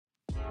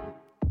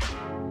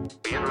We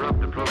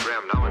interrupt the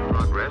program now in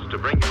progress to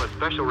bring you a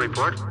special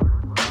report.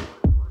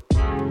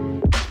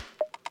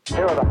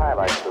 Here are the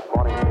highlights this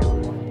morning's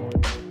news.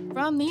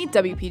 From the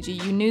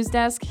WPGU News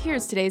Desk,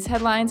 here's today's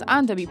headlines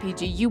on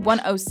WPGU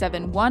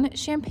 1071,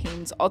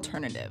 Champaign's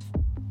Alternative.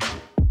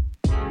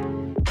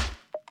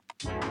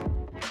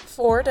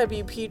 For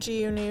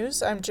WPGU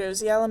News, I'm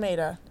Josie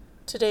Alameda.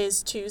 Today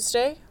is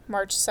Tuesday,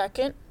 March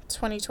 2nd,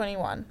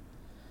 2021.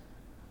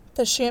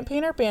 The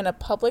Champaign-Urbana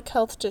Public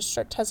Health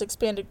District has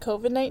expanded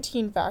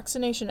COVID-19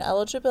 vaccination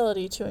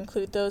eligibility to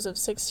include those of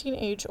 16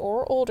 age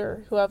or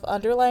older who have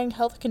underlying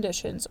health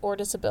conditions or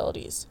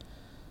disabilities.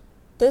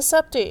 This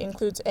update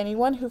includes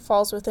anyone who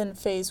falls within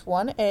Phase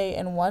 1A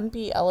and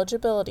 1B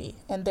eligibility,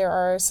 and there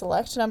are a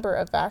select number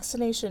of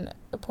vaccination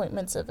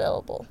appointments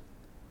available.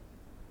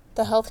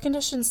 The health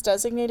conditions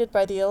designated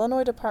by the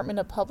Illinois Department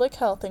of Public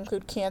Health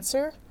include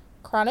cancer,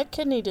 chronic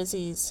kidney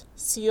disease,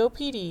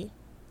 COPD,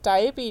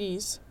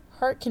 diabetes,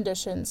 heart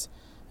conditions,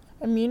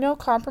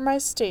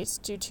 immunocompromised states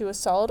due to a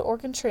solid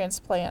organ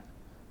transplant,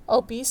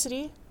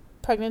 obesity,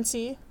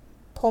 pregnancy,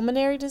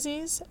 pulmonary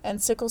disease, and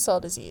sickle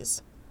cell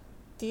disease.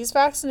 These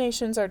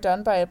vaccinations are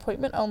done by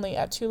appointment only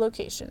at two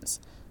locations,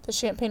 the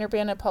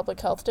Champaign-Urbana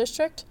Public Health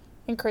District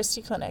and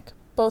Christie Clinic,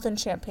 both in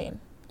Champaign.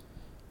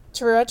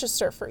 To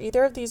register for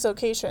either of these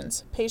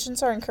locations,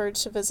 patients are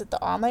encouraged to visit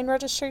the online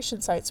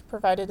registration sites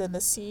provided in the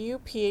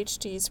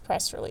CUPHD's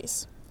press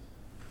release.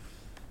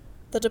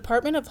 The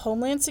Department of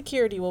Homeland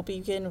Security will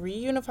begin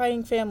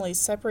reunifying families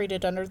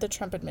separated under the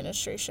Trump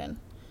administration.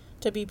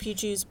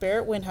 WPG's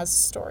Barrett Wynn has a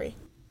story.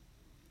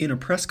 In a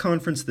press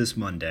conference this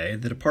Monday,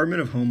 the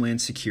Department of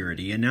Homeland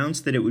Security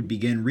announced that it would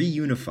begin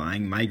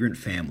reunifying migrant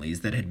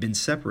families that had been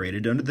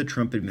separated under the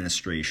Trump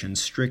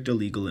administration's strict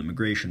illegal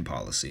immigration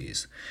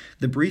policies.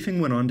 The briefing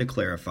went on to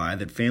clarify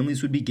that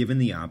families would be given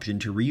the option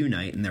to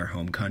reunite in their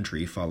home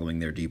country following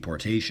their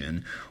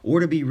deportation, or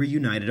to be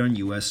reunited on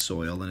U.S.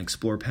 soil and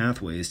explore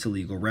pathways to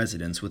legal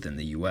residence within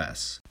the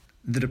U.S.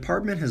 The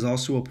department has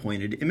also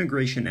appointed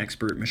immigration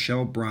expert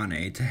Michelle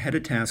Brane to head a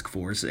task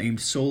force aimed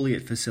solely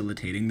at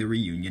facilitating the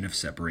reunion of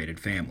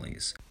separated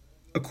families.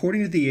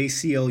 According to the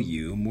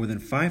ACLU, more than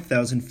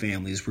 5,000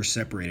 families were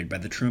separated by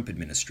the Trump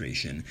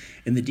administration,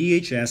 and the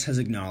DHS has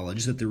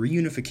acknowledged that the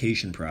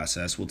reunification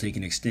process will take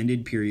an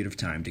extended period of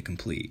time to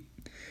complete.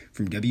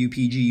 From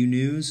WPGU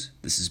News,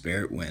 this is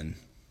Barrett Wynn.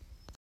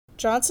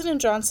 Johnson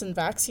 & Johnson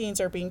vaccines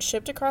are being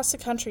shipped across the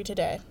country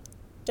today.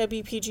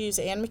 WPGU's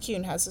Ann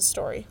McCune has a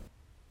story.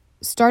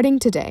 Starting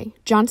today,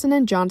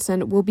 Johnson &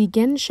 Johnson will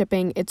begin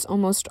shipping its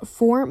almost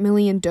 4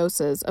 million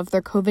doses of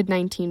their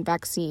COVID-19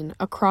 vaccine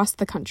across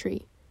the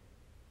country.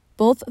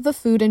 Both the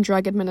Food and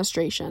Drug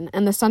Administration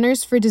and the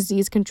Centers for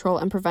Disease Control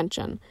and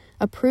Prevention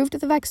approved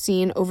the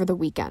vaccine over the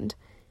weekend,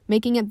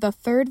 making it the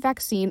third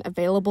vaccine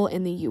available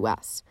in the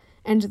U.S.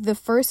 and the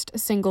first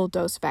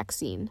single-dose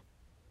vaccine.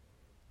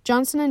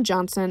 Johnson &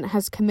 Johnson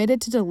has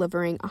committed to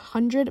delivering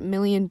 100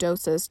 million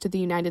doses to the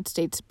United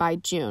States by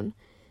June,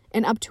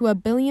 and up to 1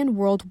 billion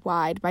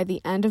worldwide by the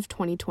end of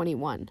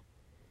 2021.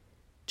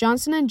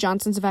 Johnson &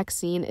 Johnson's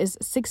vaccine is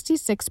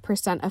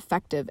 66%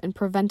 effective in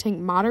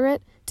preventing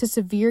moderate to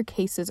severe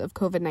cases of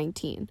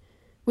COVID-19,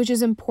 which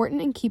is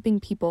important in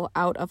keeping people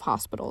out of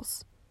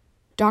hospitals.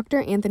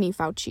 Dr. Anthony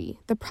Fauci,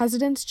 the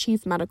president's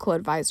chief medical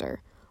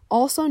advisor,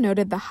 also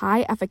noted the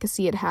high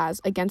efficacy it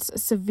has against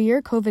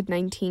severe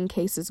COVID-19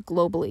 cases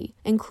globally,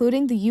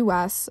 including the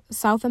U.S.,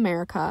 South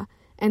America,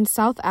 and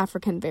South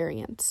African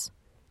variants.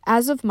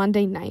 As of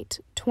Monday night,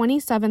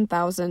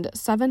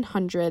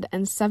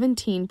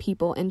 27,717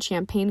 people in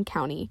Champaign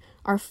County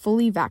are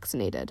fully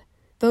vaccinated.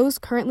 Those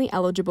currently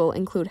eligible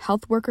include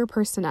health worker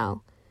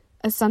personnel,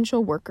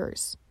 essential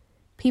workers,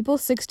 people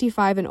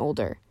 65 and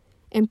older,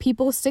 and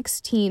people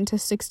 16 to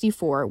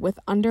 64 with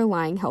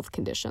underlying health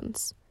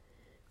conditions.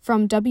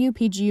 From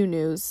WPGU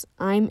News,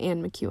 I'm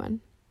Ann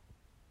McEwen.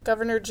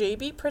 Governor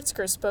J.B.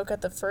 Pritzker spoke at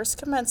the first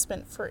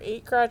commencement for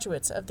 8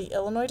 graduates of the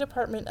Illinois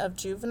Department of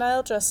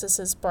Juvenile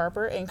Justice's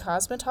Barber and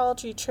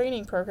Cosmetology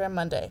Training Program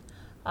Monday,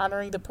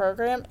 honoring the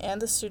program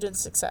and the students'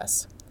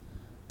 success.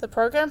 The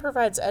program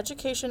provides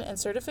education and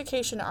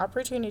certification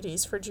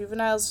opportunities for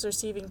juveniles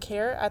receiving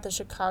care at the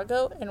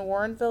Chicago and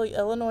Warrenville,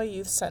 Illinois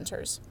Youth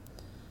Centers.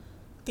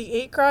 The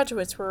 8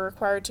 graduates were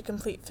required to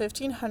complete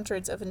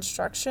 1,500 of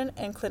instruction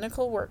and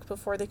clinical work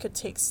before they could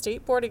take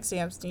state board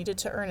exams needed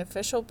to earn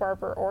official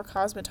barber or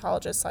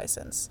cosmetologist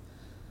license.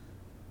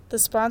 The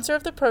sponsor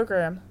of the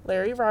program,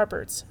 Larry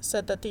Roberts,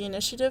 said that the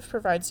initiative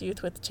provides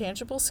youth with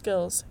tangible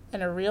skills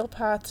and a real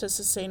path to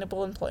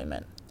sustainable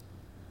employment.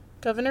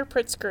 Governor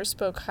Pritzker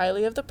spoke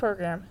highly of the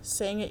program,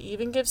 saying it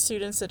even gives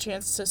students a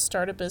chance to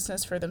start a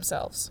business for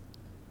themselves.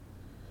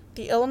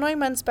 The Illinois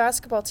men's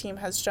basketball team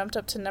has jumped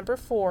up to number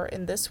 4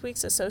 in this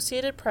week's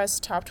Associated Press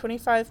Top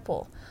 25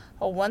 poll,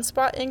 a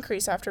 1-spot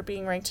increase after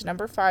being ranked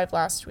number 5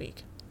 last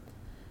week.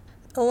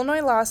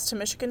 Illinois lost to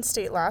Michigan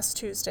State last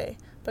Tuesday,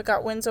 but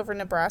got wins over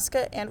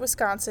Nebraska and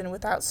Wisconsin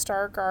without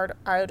star guard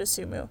Ayo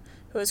Dosunmu,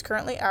 who is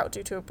currently out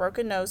due to a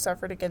broken nose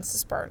suffered against the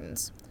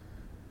Spartans.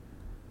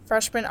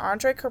 Freshman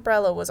Andre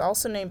Curbelo was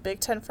also named Big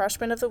Ten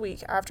Freshman of the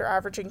Week after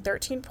averaging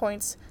 13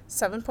 points,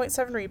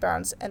 7.7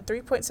 rebounds, and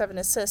 3.7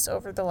 assists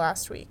over the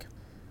last week.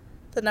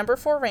 The number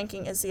 4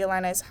 ranking is the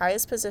Illini's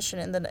highest position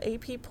in the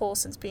AP poll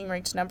since being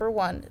ranked number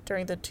 1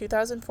 during the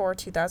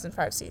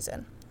 2004-2005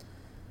 season.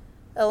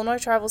 Illinois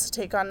travels to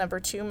take on number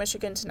 2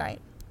 Michigan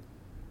tonight.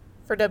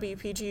 For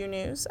WPGU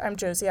News, I'm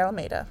Josie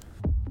Alameda.